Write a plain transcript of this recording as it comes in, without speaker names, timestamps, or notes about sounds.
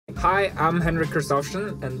Hi, I'm Henrik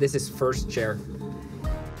Kristoffersen, and this is First Chair.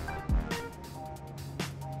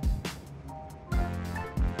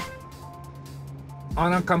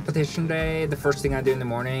 On a competition day, the first thing I do in the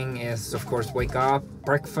morning is, of course, wake up,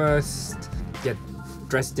 breakfast, get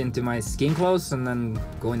dressed into my skiing clothes, and then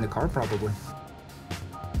go in the car probably.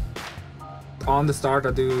 On the start,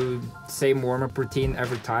 I do same warm-up routine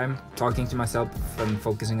every time, talking to myself and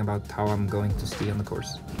focusing about how I'm going to ski on the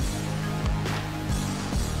course.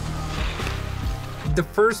 The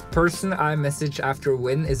first person I message after a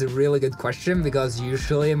win is a really good question, because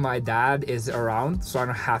usually my dad is around, so I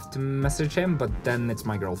don't have to message him, but then it's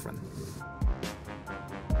my girlfriend.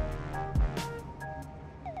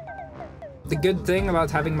 The good thing about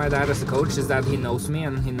having my dad as a coach is that he knows me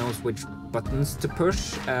and he knows which buttons to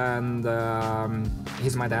push, and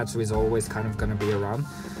he's my dad, so he's always kind of gonna be around.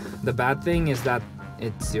 The bad thing is that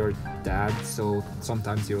it's your dad, so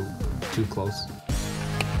sometimes you're too close.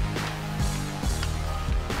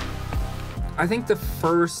 I think the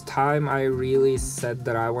first time I really said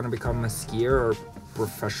that I want to become a skier, or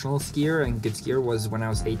professional skier and good skier, was when I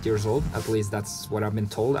was 8 years old. At least that's what I've been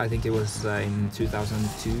told. I think it was in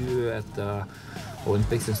 2002 at the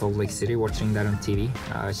Olympics in Salt Lake City, watching that on TV.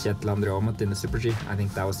 Kjetil André Aamodt in the Super G. I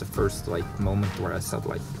think that was the first moment where I said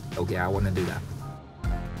okay, I want to do that.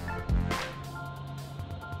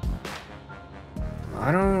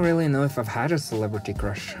 I don't really know if I've had a celebrity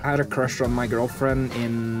crush. I had a crush on my girlfriend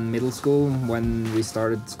in middle school when we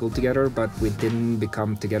started school together, but we didn't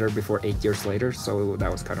become together before 8 years later, so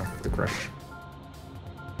that was kind of the crush.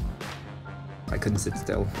 I couldn't sit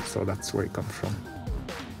still, so that's where it comes from.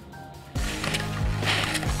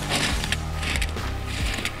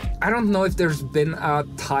 I don't know if there's been a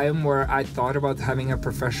time where I thought about having a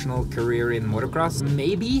professional career in motocross.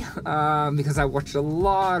 Maybe, because I watched a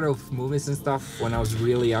lot of movies and stuff when I was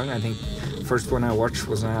really young. I think the first one I watched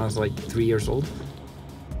was when I was like 3 years old.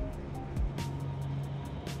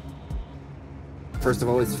 First of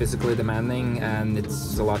all, it's physically demanding, and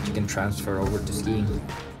it's a lot you can transfer over to skiing.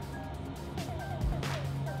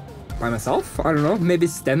 By myself? I don't know, maybe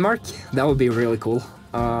it's Denmark. That would be really cool.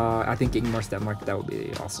 I think Ingmar's Denmark, that would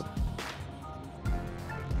be awesome.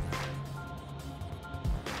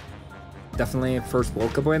 Definitely first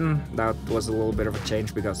World Cup win, that was a little bit of a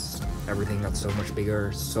change because everything got so much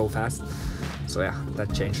bigger so fast. So yeah,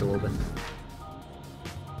 that changed a little bit.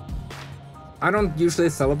 I don't usually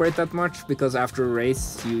celebrate that much because after a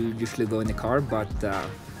race you usually go in the car, but I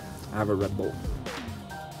have a Red Bull.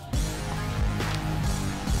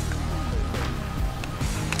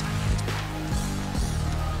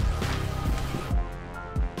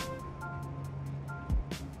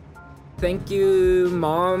 Thank you,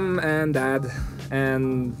 Mom and Dad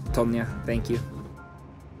and Tonya. Thank you.